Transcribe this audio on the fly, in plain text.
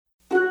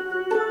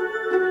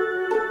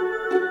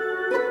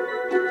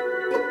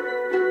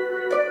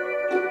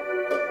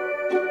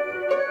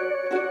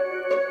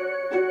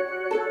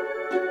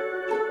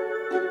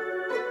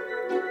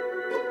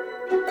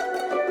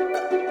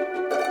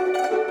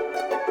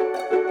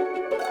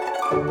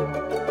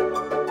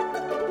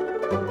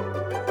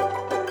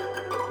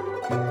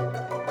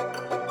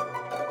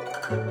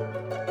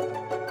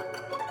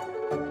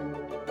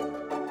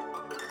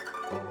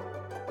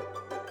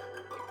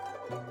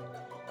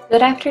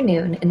Good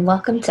afternoon, and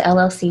welcome to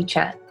LLC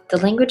Chat, the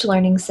Language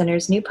Learning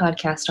Center's new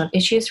podcast on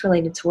issues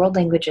related to world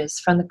languages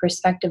from the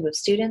perspective of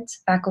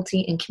students,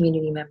 faculty, and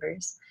community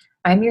members.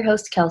 I'm your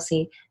host,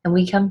 Kelsey, and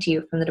we come to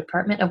you from the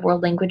Department of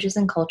World Languages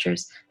and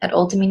Cultures at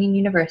Old Dominion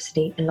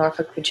University in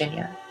Norfolk,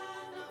 Virginia.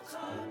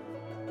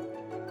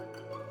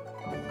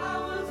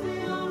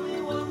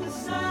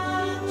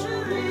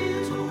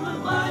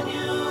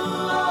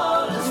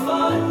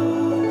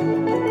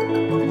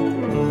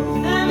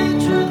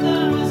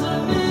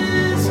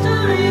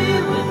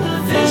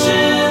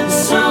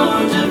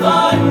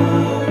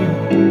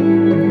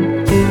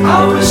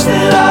 I wish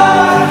that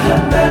I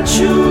had met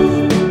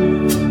you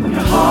when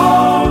your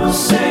heart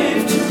was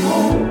safe to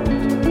hold,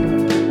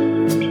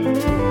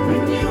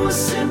 when you were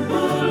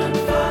simple and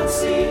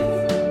fancy,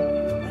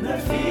 in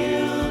that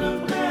field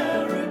of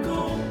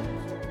marigold.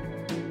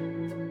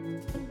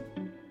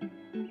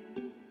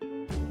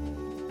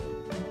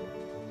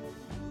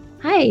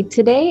 Hi,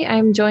 today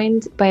I'm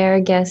joined by our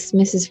guest,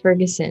 Mrs.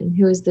 Ferguson,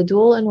 who is the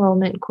Dual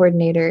Enrollment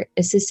Coordinator,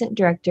 Assistant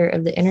Director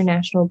of the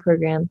International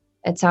Program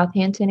at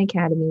Southampton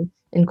Academy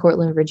in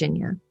Cortland,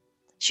 Virginia.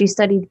 She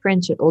studied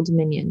French at Old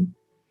Dominion.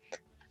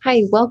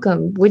 Hi,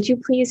 welcome. Would you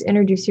please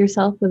introduce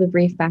yourself with a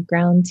brief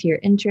background to your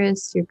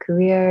interests, your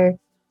career?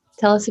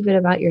 Tell us a bit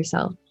about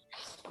yourself.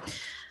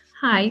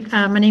 Hi,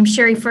 my name's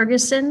Sherry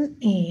Ferguson,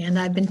 and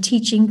I've been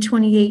teaching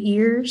 28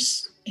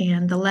 years,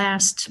 and the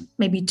last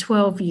maybe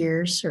 12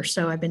 years or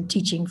so I've been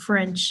teaching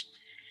French.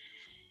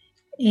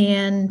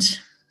 And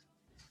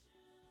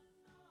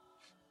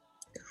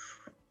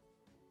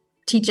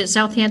teach at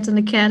Southampton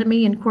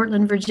Academy in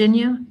Cortland,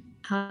 Virginia,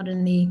 out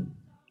in the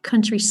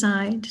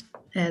countryside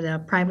at a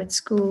private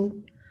school.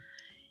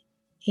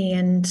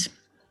 And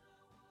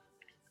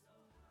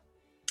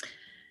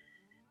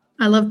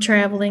I love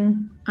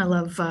traveling. I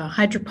love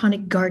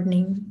hydroponic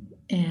gardening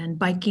and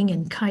biking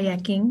and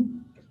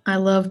kayaking. I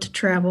love to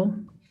travel.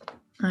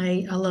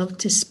 I love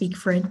to speak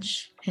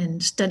French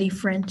and study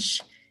French,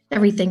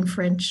 everything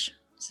French.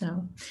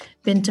 So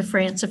been to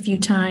France a few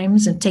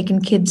times and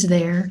taken kids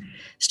there,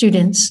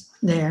 students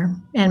there,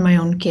 and my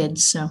own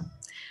kids. So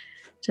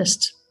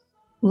just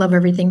love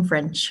everything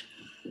French.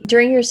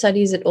 During your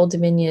studies at Old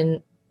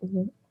Dominion,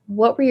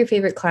 what were your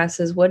favorite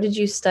classes? What did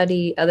you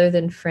study other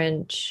than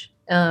French?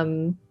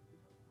 Do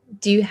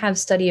you have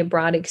study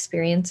abroad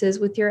experiences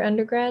with your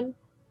undergrad?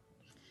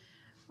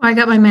 I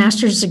got my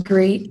master's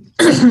degree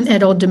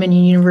at Old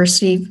Dominion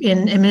University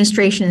in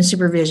administration and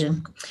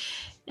supervision.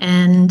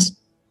 And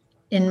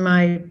in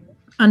my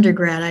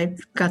undergrad, I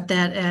got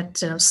that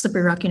at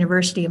Slippery Rock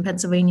University in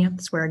Pennsylvania.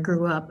 That's where I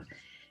grew up.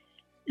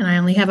 And I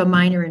only have a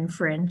minor in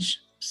French.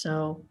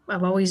 So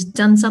I've always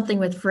done something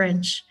with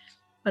French,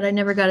 but I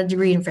never got a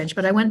degree in French.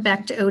 But I went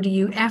back to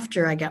ODU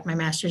after I got my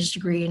master's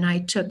degree, and I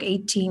took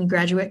 18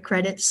 graduate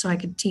credits so I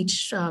could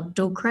teach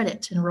dual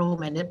credit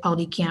enrollment at Paul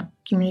D. Camp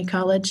Community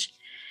College.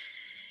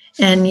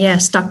 And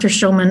yes, Dr.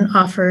 Schulman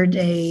offered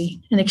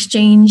an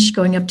exchange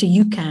going up to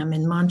UQAM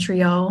in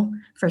Montreal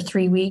for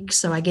 3 weeks.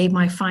 So I gave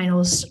my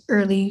finals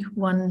early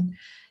one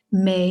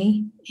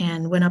May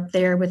and went up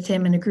there with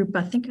him and a group,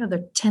 I think, of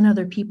 10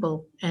 other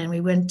people. And we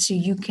went to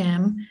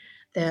UQAM,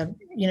 the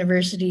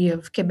University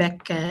of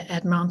Quebec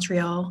at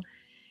Montreal,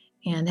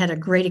 and had a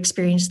great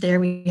experience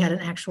there. We had an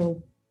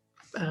actual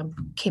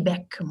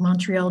Quebec,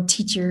 Montreal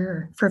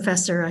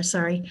professor,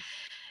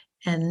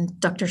 and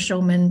Dr.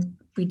 Schulman.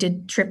 We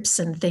did trips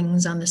and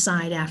things on the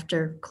side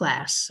after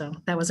class. So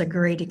that was a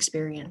great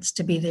experience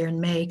to be there in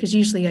May, because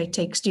usually I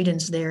take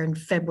students there in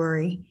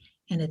February,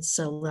 and it's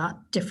a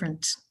lot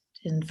different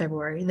in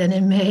February than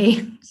in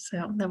May.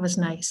 So that was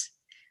nice.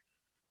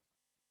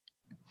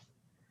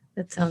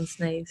 That sounds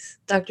nice.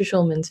 Dr.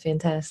 Schulman's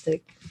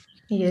fantastic.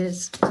 He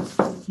is.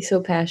 He's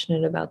so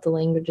passionate about the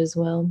language as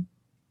well.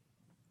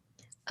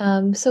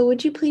 So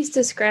would you please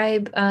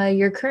describe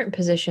your current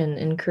position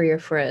and career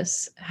for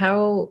us?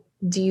 How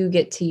do you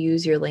get to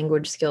use your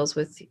language skills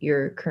with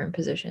your current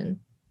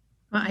position?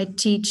 Well,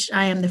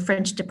 I am the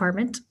French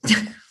department.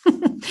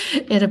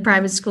 At a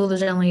private school,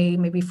 there's only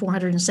maybe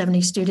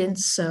 470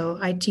 students. So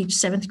I teach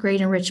 7th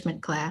grade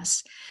enrichment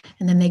class.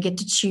 And then they get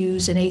to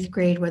choose in 8th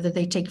grade whether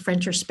they take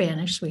French or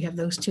Spanish. We have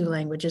those two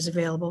languages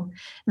available.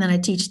 And then I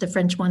teach the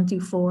French 1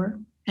 through 4.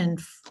 And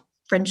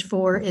French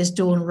 4 is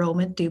dual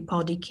enrollment through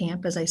Paul D.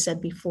 Camp, as I said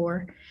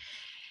before.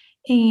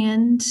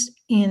 And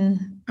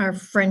in our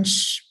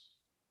French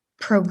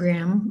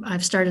program,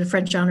 I've started a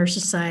French Honor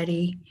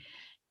Society,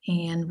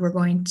 and we're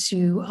going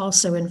to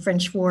also in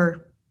French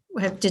 4,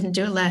 didn't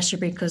do it last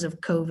year because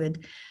of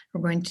COVID.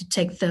 We're going to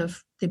take the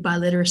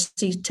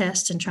biliteracy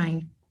test and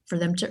trying for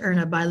them to earn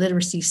a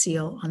biliteracy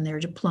seal on their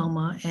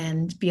diploma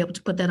and be able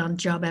to put that on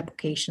job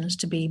applications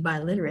to be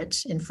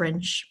biliterate in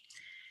French.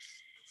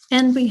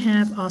 And we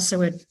have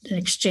also an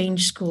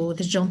exchange school with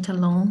the Jean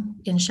Talon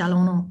in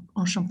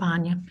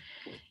Châlons-en-Champagne.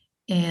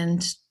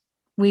 And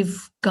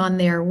we've gone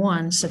there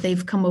once, so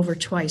they've come over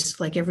twice,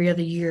 like every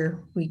other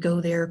year. We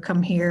go there,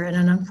 come here, and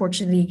then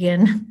unfortunately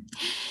again,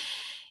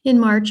 in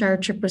March, our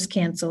trip was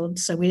canceled,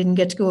 so we didn't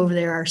get to go over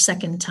there our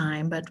second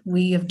time, but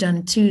we have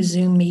done 2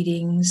 Zoom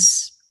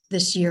meetings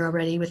this year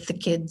already with the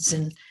kids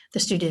and the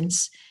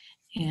students.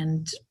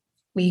 And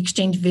we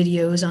exchange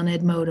videos on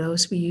Edmodo.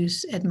 So we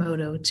use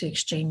Edmodo to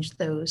exchange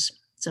those.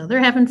 So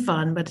they're having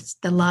fun, but it's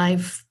the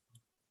live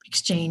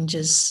exchange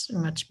is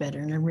much better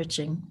and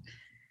enriching.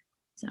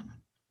 So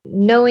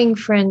knowing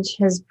French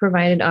has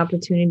provided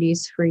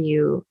opportunities for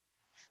you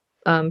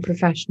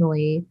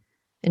professionally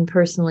and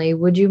personally.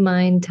 Would you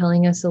mind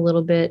telling us a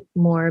little bit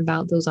more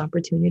about those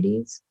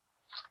opportunities?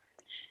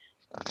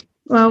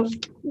 Well,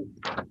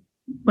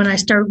 when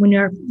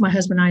my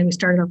husband and I, we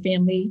started our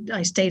family,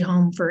 I stayed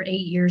home for 8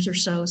 years or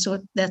so.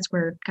 So that's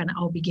where it kind of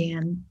all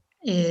began,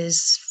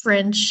 is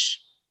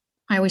French.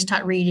 I always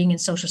taught reading and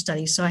social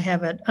studies. So I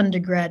have an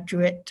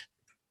undergraduate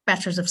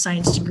Bachelor's of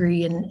Science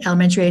degree in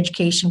elementary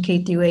education,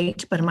 K through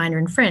 8, but a minor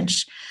in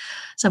French.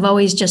 So I've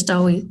always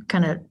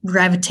kind of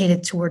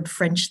gravitated toward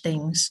French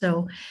things.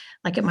 So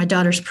like at my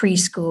daughter's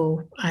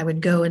preschool, I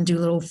would go and do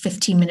little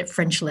 15-minute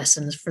French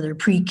lessons for their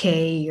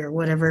pre-K or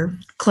whatever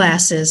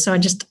classes. So I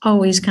just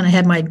always kind of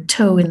had my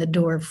toe in the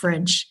door of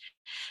French.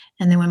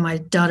 And then when my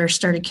daughter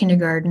started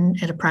kindergarten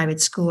at a private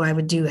school, I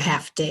would do a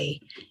half day.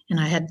 And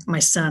I had my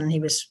son, he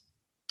was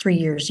 3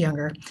 years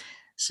younger.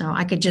 So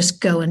I could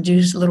just go and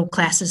do little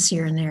classes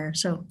here and there.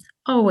 So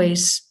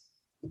always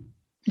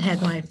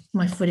had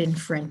my foot in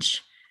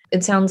French.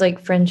 It sounds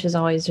like French has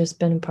always just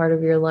been a part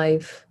of your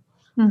life.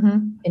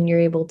 Mm-hmm. And you're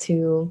able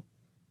to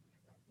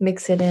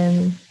mix it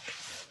in.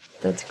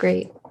 That's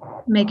great.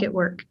 Make it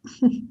work.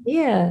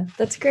 Yeah,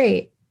 that's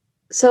great.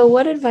 So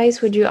what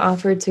advice would you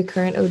offer to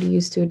current ODU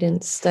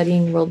students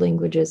studying world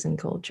languages and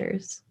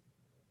cultures?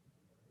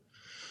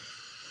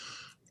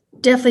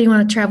 Definitely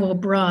want to travel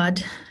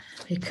abroad,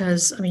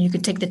 because you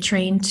could take the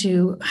train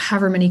to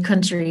however many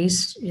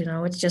countries.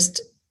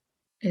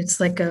 It's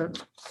like a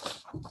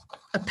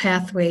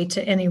pathway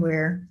to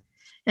anywhere.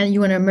 And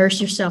you want to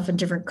immerse yourself in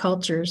different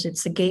cultures.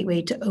 It's the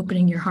gateway to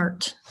opening your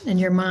heart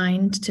and your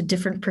mind to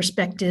different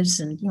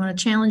perspectives. And you want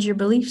to challenge your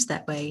beliefs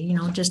that way.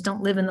 Just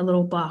don't live in the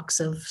little box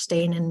of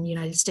staying in the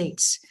United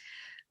States.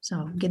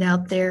 So get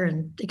out there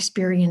and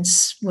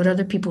experience what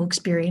other people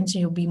experience.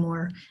 And you'll be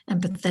more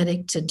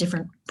empathetic to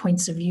different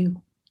points of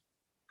view.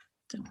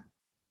 So,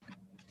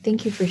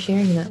 thank you for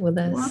sharing that with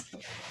us.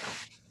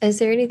 Is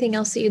there anything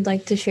else that you'd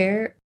like to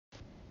share?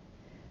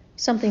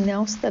 Something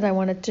else that I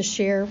wanted to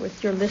share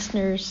with your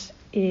listeners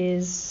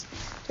is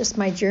just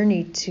my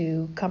journey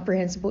to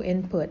comprehensible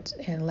input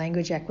and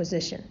language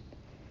acquisition.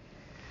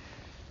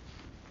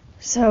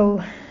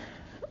 So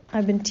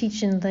I've been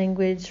teaching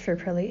language for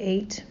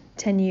probably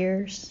 8-10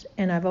 years,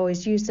 and I've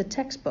always used a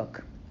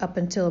textbook up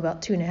until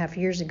about 2.5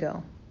 years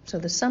ago. So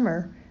the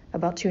summer,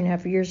 about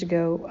 2.5 years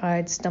ago,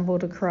 I'd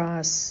stumbled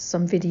across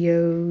some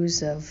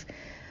videos of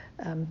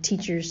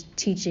teachers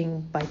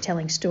teaching by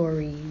telling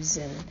stories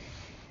and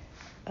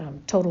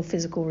total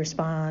physical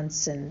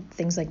response and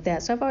things like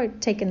that. So I've already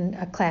taken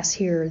a class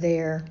here or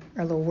there,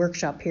 or a little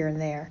workshop here and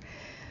there.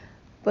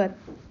 But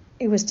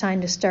it was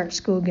time to start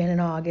school again in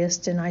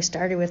August, and I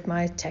started with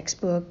my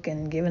textbook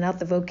and giving out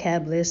the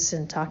vocab lists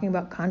and talking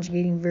about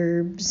conjugating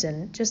verbs,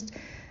 and just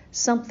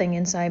something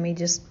inside me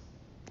just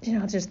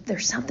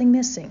there's something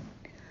missing.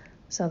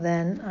 So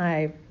then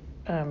I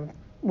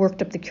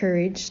worked up the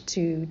courage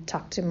to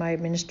talk to my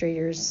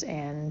administrators,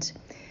 and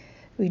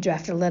we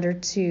drafted a letter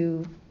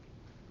to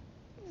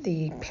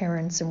the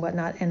parents and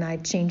whatnot, and I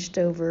changed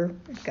over,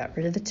 got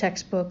rid of the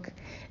textbook,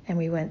 and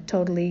we went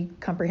totally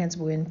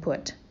comprehensible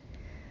input.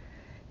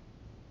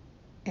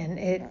 And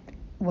it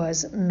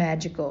was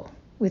magical.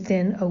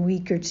 Within a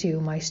week or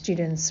two, my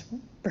students'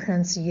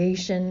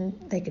 pronunciation,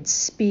 they could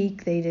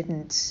speak, they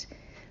didn't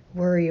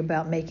worry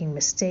about making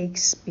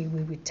mistakes. We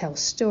would tell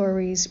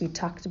stories. We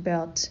talked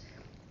about,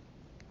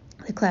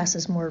 the class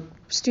is more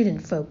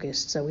student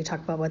focused, so we talk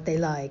about what they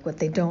like, what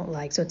they don't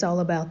like, so it's all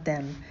about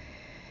them.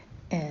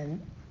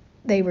 And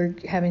they were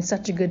having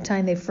such a good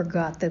time, they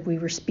forgot that we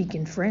were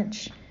speaking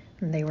French,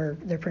 and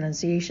their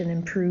pronunciation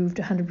improved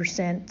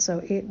 100%,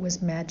 so it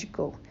was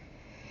magical.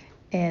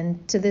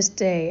 And to this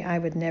day, I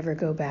would never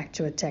go back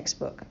to a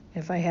textbook.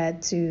 If I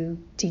had to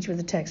teach with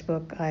a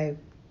textbook, I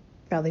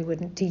probably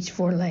wouldn't teach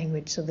foreign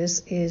language, so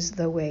this is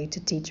the way to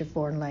teach a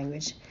foreign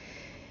language.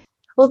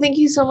 Well, thank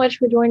you so much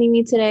for joining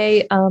me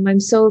today. I'm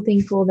so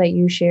thankful that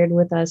you shared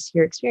with us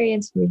your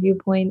experience and your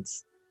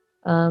viewpoints.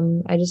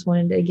 I just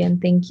wanted to, again,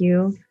 thank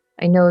you.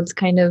 I know it's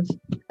kind of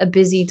a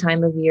busy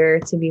time of year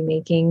to be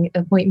making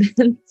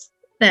appointments.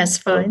 That's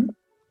fine.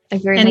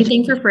 So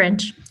anything for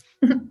French.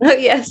 Oh,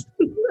 yes,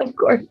 of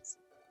course.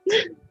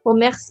 Well,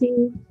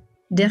 merci.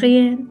 De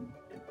rien.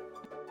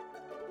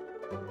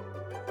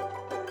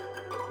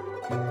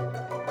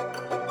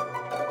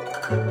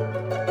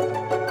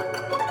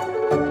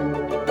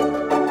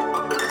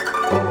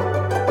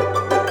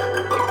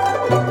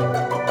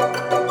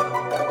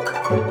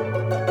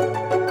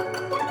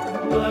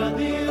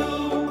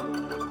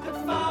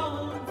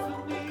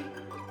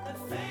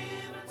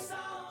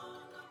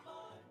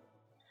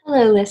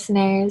 Hello,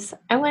 listeners.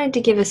 I wanted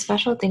to give a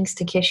special thanks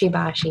to Kishi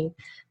Bashi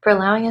for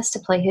allowing us to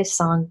play his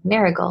song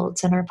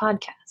Marigolds in our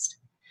podcast.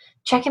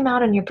 Check him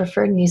out on your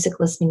preferred music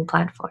listening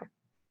platform.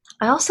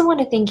 I also want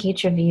to thank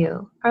each of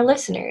you, our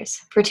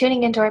listeners, for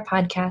tuning into our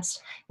podcast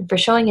and for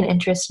showing an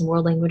interest in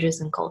world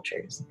languages and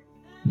cultures.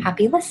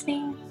 Happy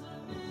listening!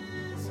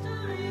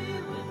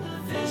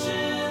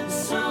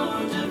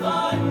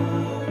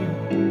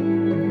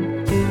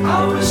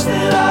 I wish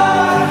that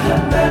I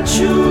had met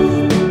you.